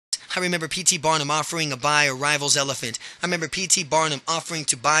I remember P.T. Barnum offering to buy a rival's elephant. I remember P.T. Barnum offering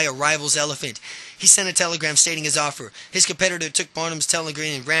to buy a rival's elephant. He sent a telegram stating his offer. His competitor took Barnum's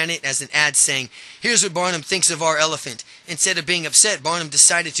telegram and ran it as an ad saying, "Here's what Barnum thinks of our elephant." Instead of being upset, Barnum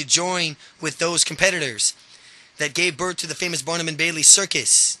decided to join with those competitors that gave birth to the famous Barnum and Bailey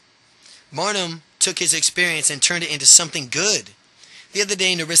circus. Barnum took his experience and turned it into something good. The other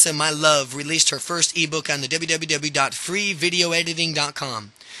day, Narissa, my love, released her first ebook on the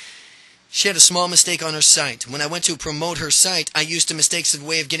www.freevideoediting.com. She had a small mistake on her site. When I went to promote her site, I used a mistakes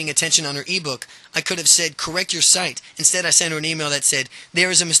way of getting attention on her ebook. I could have said, "Correct your site." Instead, I sent her an email that said, "There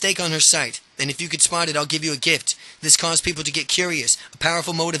is a mistake on her site, and if you could spot it, I'll give you a gift." This caused people to get curious, a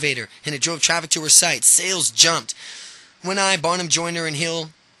powerful motivator, and it drove traffic to her site. Sales jumped. When I, Barnum, Joyner, and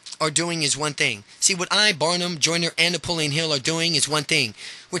Hill are doing is one thing. See, what I, Barnum, Joyner, and Napoleon Hill are doing is one thing.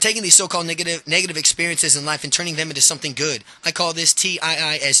 We're taking these so-called negative experiences in life and turning them into something good. I call this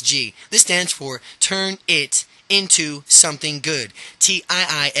TIISG. This stands for Turn It Into Something Good.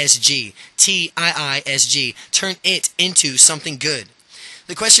 TIISG. TIISG. Turn it into something good.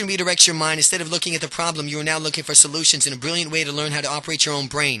 The question redirects your mind. Instead of looking at the problem, you are now looking for solutions and a brilliant way to learn how to operate your own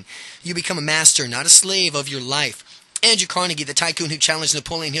brain. You become a master, not a slave of your life. Andrew Carnegie, the tycoon who challenged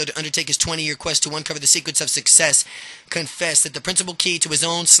Napoleon Hill to undertake his 20-year quest to uncover the secrets of success, confessed that the principal key to his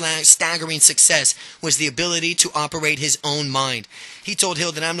own staggering success was the ability to operate his own mind. He told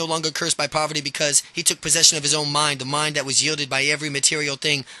Hill that I'm no longer cursed by poverty because he took possession of his own mind, the mind that was yielded by every material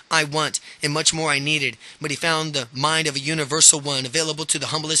thing I want and much more I needed. But he found the mind of a universal one, available to the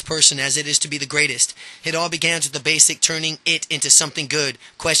humblest person as it is to be the greatest. It all begins with the basic turning it into something good.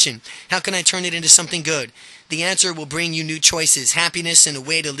 Question: how can I turn it into something good? The answer will bring you new choices, happiness, and a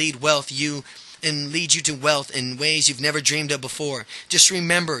way to lead lead you to wealth in ways you've never dreamed of before. Just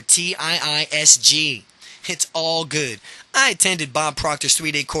remember, TIISG. It's all good. I attended Bob Proctor's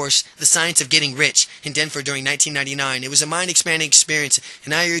 3-day course, The Science of Getting Rich, in Denver during 1999. It was a mind-expanding experience,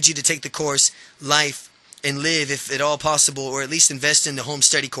 and I urge you to take the course, live, and live, if at all possible, or at least invest in the home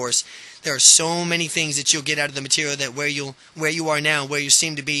study course. There are so many things that you'll get out of the material that where you are now, where you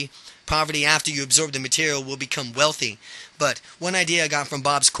seem to be poverty after you absorb the material will become wealthy. But one idea I got from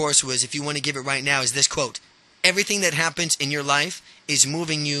Bob's course was, if you want to give it right now, is this quote: everything that happens in your life is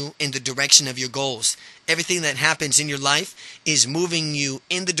moving you in the direction of your goals. Everything that happens in your life is moving you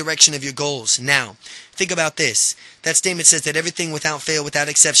in the direction of your goals. Now, think about this. That statement says that everything without fail, without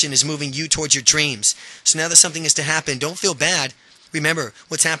exception, is moving you towards your dreams. So now that something is to happen, don't feel bad. Remember,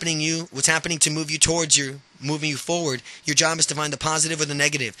 what's happening to move you towards moving you forward. Your job is to find the positive or the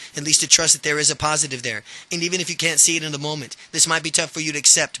negative, at least to trust that there is a positive there. And even if you can't see it in the moment, this might be tough for you to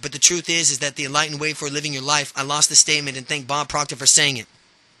accept, but the truth is that the enlightened way for living your life, I lost the statement and thank Bob Proctor for saying it.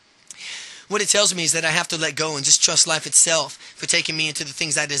 What it tells me is that I have to let go and just trust life itself for taking me into the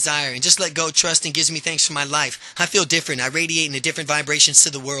things I desire, and just let go, trust, and gives me thanks for my life. I feel different. I radiate into different vibrations to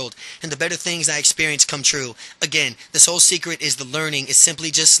the world, and the better things I experience come true. Again, this whole secret is the learning, is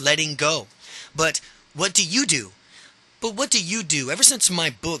simply just letting go. But what do you do? Ever since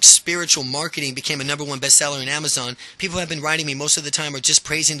my book, Spiritual Marketing, became a #1 bestseller on Amazon, people have been writing me most of the time or just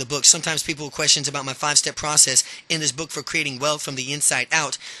praising the book. Sometimes people have questions about my 5-step process in this book for creating wealth from the inside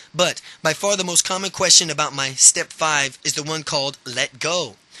out. But by far the most common question about my step 5 is the one called let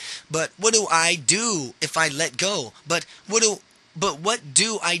go. But what do I do if I let go? But what do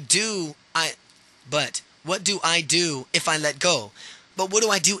I do if I let go? But what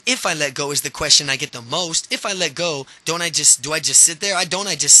do I do if I let go is the question I get the most. If I let go, do I just sit there? Don't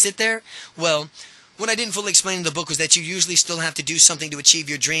I just sit there? Well, what I didn't fully explain in the book was that you usually still have to do something to achieve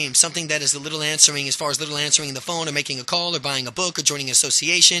your dream. Something that is little answering, as far as little answering the phone or making a call or buying a book or joining an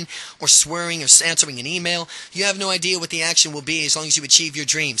association or swearing or answering an email. You have no idea what the action will be as long as you achieve your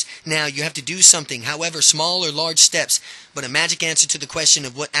dreams. Now, you have to do something, however small or large steps. But a magic answer to the question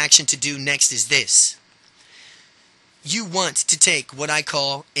of what action to do next is this. You want to take what I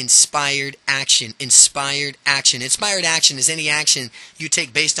call inspired action. Inspired action. Inspired action is any action you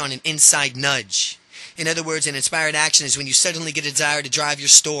take based on an inside nudge. In other words, an inspired action is when you suddenly get a desire to drive your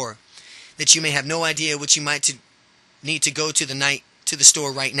store that you may have no idea what you might need to go to the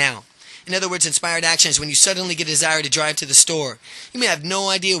store right now. In other words, inspired action is when you suddenly get a desire to drive to the store. You may have no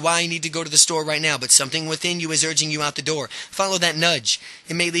idea why you need to go to the store right now, but something within you is urging you out the door. Follow that nudge.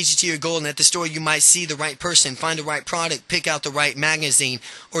 It may lead you to your goal, and at the store you might see the right person, find the right product, pick out the right magazine,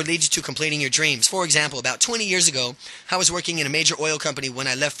 or lead you to completing your dreams. For example, about 20 years ago, I was working in a major oil company when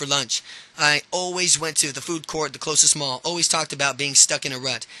I left for lunch. I always went to the food court, the closest mall, always talked about being stuck in a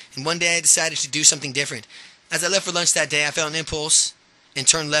rut. And one day I decided to do something different. As I left for lunch that day, I felt an impulse and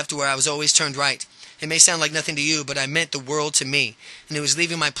turned left where I was always turned right. It may sound like nothing to you, but I meant the world to me. And it was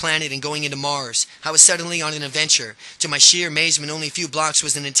leaving my planet and going into Mars. I was suddenly on an adventure. To my sheer amazement, only a few blocks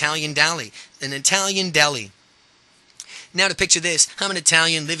was an Italian deli. An Italian deli. Now to picture this, I'm an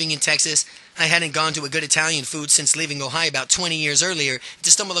Italian living in Texas. I hadn't gone to a good Italian food since leaving Ohio about 20 years earlier.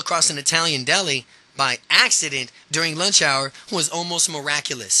 To stumble across an Italian deli by accident during lunch hour was almost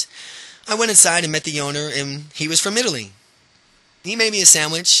miraculous. I went inside and met the owner, and he was from Italy. He made me a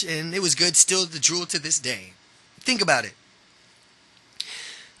sandwich, and it was good, still the drool to this day. Think about it.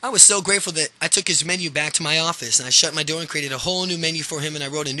 I was so grateful that I took his menu back to my office, and I shut my door and created a whole new menu for him, and I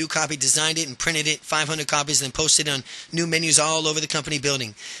wrote a new copy, designed it, and printed it, 500 copies, and then posted on new menus all over the company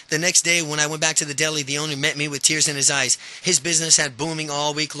building. The next day, when I went back to the deli, the owner met me with tears in his eyes. His business had booming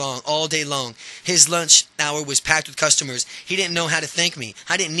all week long, all day long. His lunch hour was packed with customers. He didn't know how to thank me.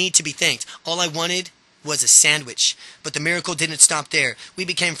 I didn't need to be thanked. All I wanted was a sandwich. But the miracle didn't stop there. We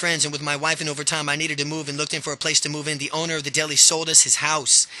became friends, and with my wife, and over time I needed to move and looked in for a place to move in. The owner of the deli sold us his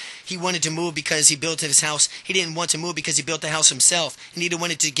house. He wanted to move because he built his house. He didn't want to move because he built the house himself, and he didn't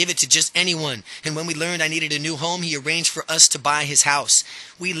want to give it to just anyone. And when we learned I needed a new home, he arranged for us to buy his house.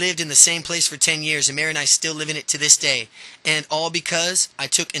 We lived in the same place for 10 years, and Mary and I still live in it to this day. And all because I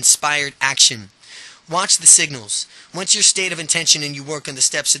took inspired action. Watch the signals. Once your state of intention and you work on the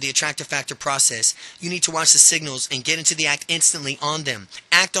steps of the attractor factor process, you need to watch the signals and get into the act instantly on them.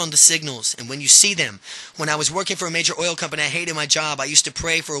 Act on the signals, and when you see them. When I was working for a major oil company, I hated my job. I used to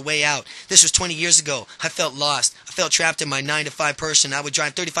pray for a way out. This was 20 years ago. I felt lost. I felt trapped in my 9-to-5 person. I would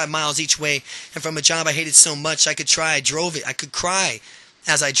drive 35 miles each way, and from a job I hated so much I could try. I drove it. I could cry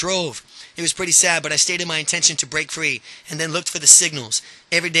as I drove. It was pretty sad, but I stated my intention to break free and then looked for the signals.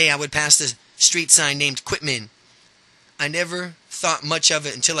 Every day I would pass the street sign named Quitman. I never thought much of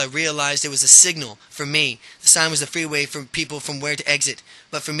it until I realized it was a signal for me. The sign was a freeway for people from where to exit,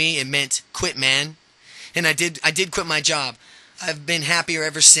 but for me it meant quit, man. And I did quit my job. I've been happier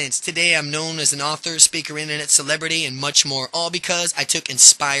ever since. Today I'm known as an author, speaker, internet celebrity, and much more, all because I took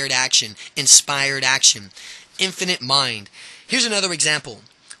inspired action. Inspired action. Infinite mind. Here's another example.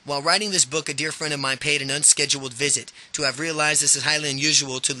 While writing this book, a dear friend of mine paid an unscheduled visit. To have realized this is highly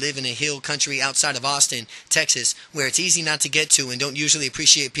unusual to live in a hill country outside of Austin, Texas, where it's easy not to get to and don't usually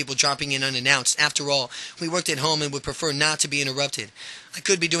appreciate people dropping in unannounced. After all, we worked at home and would prefer not to be interrupted. I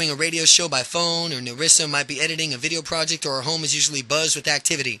could be doing a radio show by phone, or Narissa might be editing a video project, or our home is usually buzzed with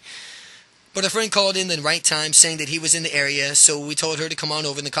activity. But a friend called in the right time saying that he was in the area, so we told her to come on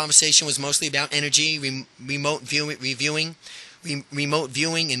over, and the conversation was mostly about energy, remote viewing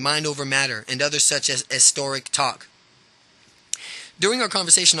and mind over matter, and other such as historic talk. During our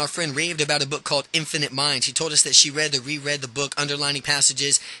conversation, our friend raved about a book called Infinite Mind. She told us that she reread the book, underlining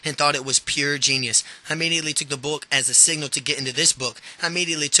passages, and thought it was pure genius. I immediately took the book as a signal to get into this book. I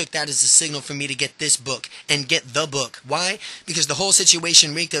immediately took that as a signal for me to get this book, and get the book. Why? Because the whole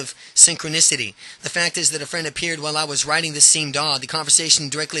situation reeked of synchronicity. The fact is that a friend appeared while I was writing this seemed odd. The conversation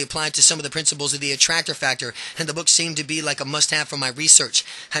directly applied to some of the principles of the attractor factor, and the book seemed to be like a must-have for my research.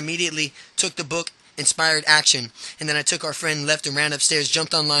 I immediately took the book, inspired action, and then I took our friend, left and ran upstairs,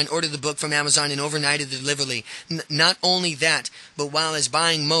 jumped online, ordered the book from Amazon, and overnighted the delivery. Not only that, but while I was in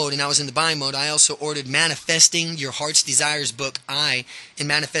buying mode, I also ordered Manifesting Your Heart's Desires book I, and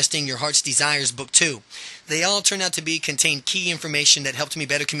Manifesting Your Heart's Desires book 2. They all turned out to contain key information that helped me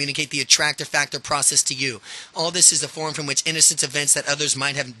better communicate the attractor factor process to you. All this is a form from which innocent events that others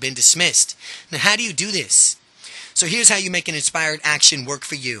might have been dismissed. Now, how do you do this? So here's how you make an inspired action work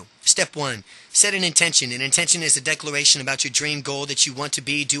for you. Step 1. Set an intention. An intention is a declaration about your dream goal that you want to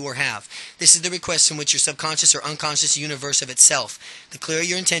be, do, or have. This is the request from which your subconscious or unconscious universe of itself. The clearer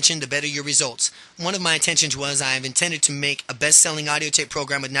your intention, the better your results. One of my intentions was I have intended to make a best-selling audio tape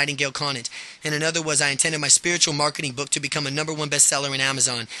program with Nightingale Conant, and another was I intended my spiritual marketing book to become a #1 bestseller in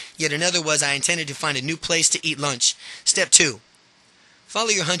Amazon. Yet another was I intended to find a new place to eat lunch. Step 2. Follow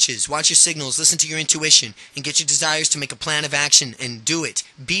your hunches, watch your signals, listen to your intuition, and get your desires to make a plan of action and do it.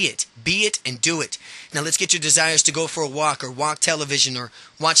 Be it and do it. Now let's get your desires to go for a walk, or watch television, or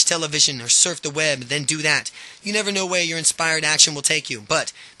surf the web, and then do that. You never know where your inspired action will take you,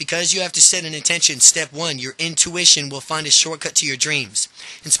 but because you have to set an intention, step 1, your intuition will find a shortcut to your dreams.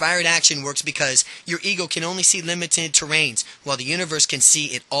 Inspired action works because your ego can only see limited terrains, while the universe can see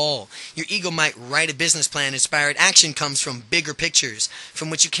it all. Your ego might write a business plan. Inspired action comes from bigger pictures,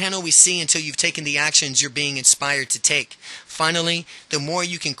 from which you can't always see until you've taken the actions you're being inspired to take. Finally, the more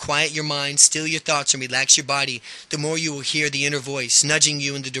you can quiet your mind, still your thoughts, and relax your body, the more you will hear the inner voice nudging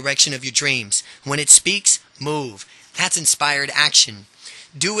you in the direction of your dreams. When it speaks, move. That's inspired action.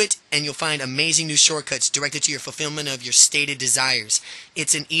 Do it, and you'll find amazing new shortcuts directed to your fulfillment of your stated desires.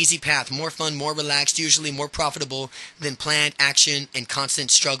 It's an easy path, more fun, more relaxed, usually more profitable than planned action and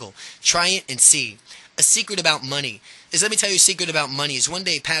constant struggle. Try it and see. A secret about money is, let me tell you a secret about money, is one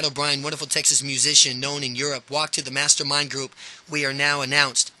day Pat O'Brien, wonderful Texas musician known in Europe, walked to the mastermind group we are now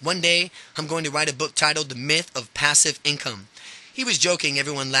announced. One day, I'm going to write a book titled The Myth of Passive Income. He was joking,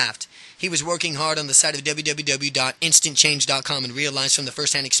 everyone laughed. He was working hard on the site of www.instantchange.com and realized from the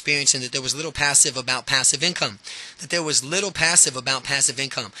first-hand experience that there was little passive about passive income. And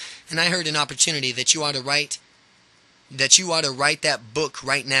I heard an opportunity that you ought to write that book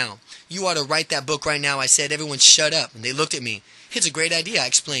right now. You ought to write that book right now. I said, everyone shut up. And they looked at me. It's a great idea, I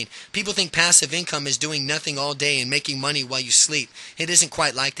explained. People think passive income is doing nothing all day and making money while you sleep. It isn't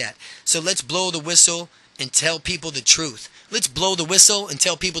quite like that. So let's blow the whistle and tell people the truth. Let's blow the whistle and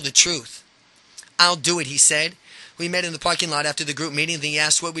tell people the truth. I'll do it, he said. We met in the parking lot after the group meeting. Then he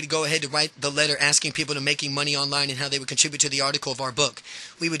asked what we'd go ahead to write the letter asking people to making money online and how they would contribute to the article of our book.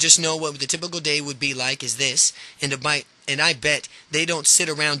 We would just know what the typical day would be like is this, and I bet they don't sit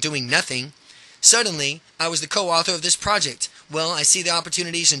around doing nothing. Suddenly, I was the co-author of this project. Well, I see the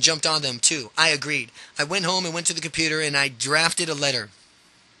opportunities and jumped on them too. I agreed. I went home and went to the computer and I drafted a letter.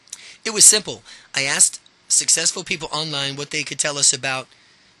 It was simple. I asked successful people online what they could tell us about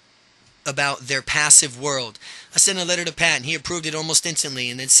their passive world. I sent a letter to Pat and he approved it almost instantly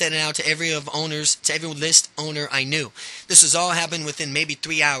and then sent it out to every list owner I knew. This was all happened within maybe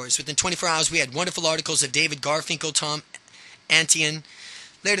 3 hours. Within 24 hours we had wonderful articles of David Garfinkel, Tom Antian.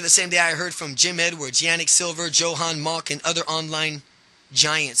 Later the same day I heard from Jim Edwards, Yannick Silver, Johan Mock and other online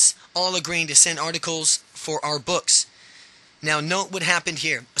giants, all agreeing to send articles for our books. Now note what happened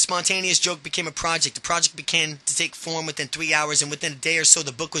here. A spontaneous joke became a project. The project began to take form within 3 hours, and within a day or so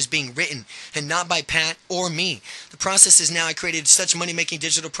the book was being written, and not by Pat or me. The process is now I created such money-making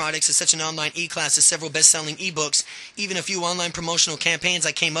digital products as such an online e-class as several best-selling e-books, even a few online promotional campaigns.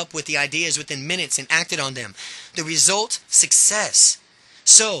 I came up with the ideas within minutes and acted on them. The result? Success.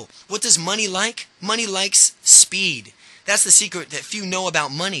 So, what does money like? Money likes speed. That's the secret that few know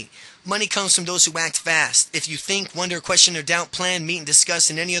about money. Money comes from those who act fast. If you think, wonder, question, or doubt, plan, meet, and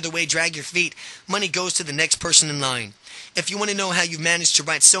discuss in any other way, drag your feet, money goes to the next person in line. If you want to know how you've managed to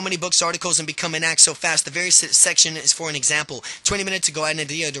write so many books, articles, and become and act so fast, the very section is for an example. 20 minutes ago, I had an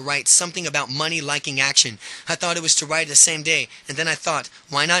idea to write something about money liking action. I thought it was to write the same day, and then I thought,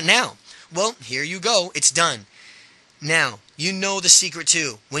 why not now? Well, here you go. It's done. Now, you know the secret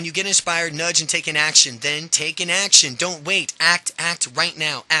too. When you get inspired, nudge and take an action. Then take an action. Don't wait. Act right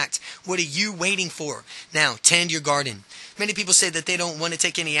now. Act. What are you waiting for? Now, tend your garden. Many people say that they don't want to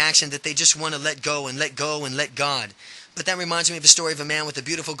take any action, that they just want to let go and let God. But that reminds me of a story of a man with a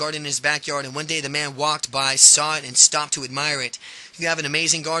beautiful garden in his backyard, and one day the man walked by, saw it, and stopped to admire it. You have an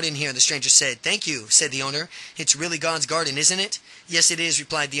amazing garden here, the stranger said. Thank you, said the owner. It's really God's garden, isn't it? Yes, it is,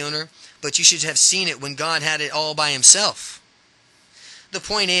 replied the owner. But you should have seen it when God had it all by himself. The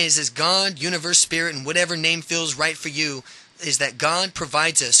point is God, universe, spirit, and whatever name feels right for you, is that God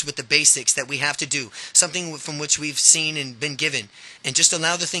provides us with the basics that we have to do, something from which we've seen and been given, and just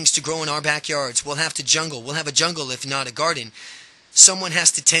allow the things to grow in our backyards. We'll have a jungle if not a garden. Someone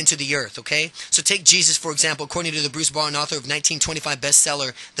has to tend to the earth, okay? So take Jesus, for example, according to the Bruce Barton, author of 1925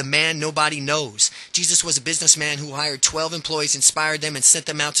 bestseller, The Man Nobody Knows. Jesus was a businessman who hired 12 employees, inspired them, and sent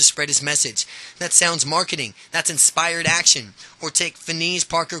them out to spread his message. That sounds marketing. That's inspired action. Or take Phineas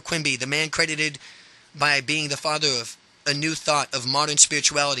Parker Quimby, the man credited by being the father of a new thought of modern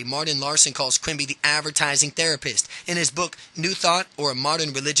spirituality. Martin Larson calls Quimby the advertising therapist. In his book, New Thought or a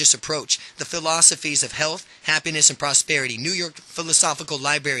Modern Religious Approach, The Philosophies of Health, Happiness, and Prosperity, New York Philosophical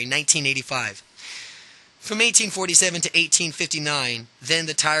Library, 1985. From 1847 to 1859, then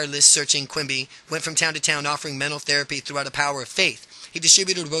the tireless searching Quimby went from town to town offering mental therapy throughout the power of faith. He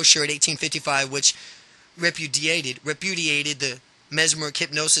distributed a brochure in 1855 which repudiated the mesmeric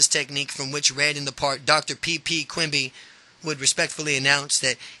hypnosis technique, from which read in the part, Dr. P.P. Quimby would respectfully announce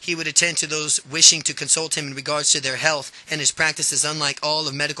that he would attend to those wishing to consult him in regards to their health, and his practice is unlike all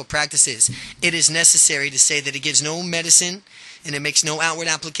of medical practices. It is necessary to say that it gives no medicine, and it makes no outward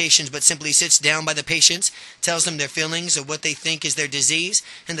applications, but simply sits down by the patients, tells them their feelings or what they think is their disease,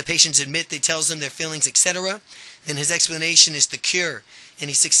 and the patients admit they tells them their feelings, etc. Then his explanation is the cure, and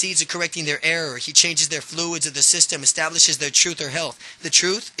he succeeds at correcting their error. He changes their fluids of the system, establishes their truth or health. The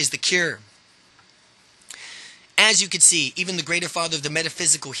truth is the cure. As you can see, even the greater father of the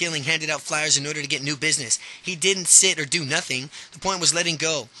metaphysical healing handed out flyers in order to get new business. He didn't sit or do nothing. The point was letting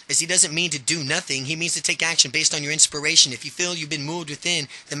go, as he doesn't mean to do nothing. He means to take action based on your inspiration. If you feel you've been moved within,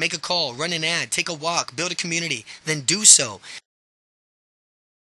 then make a call, run an ad, take a walk, build a community, then do so.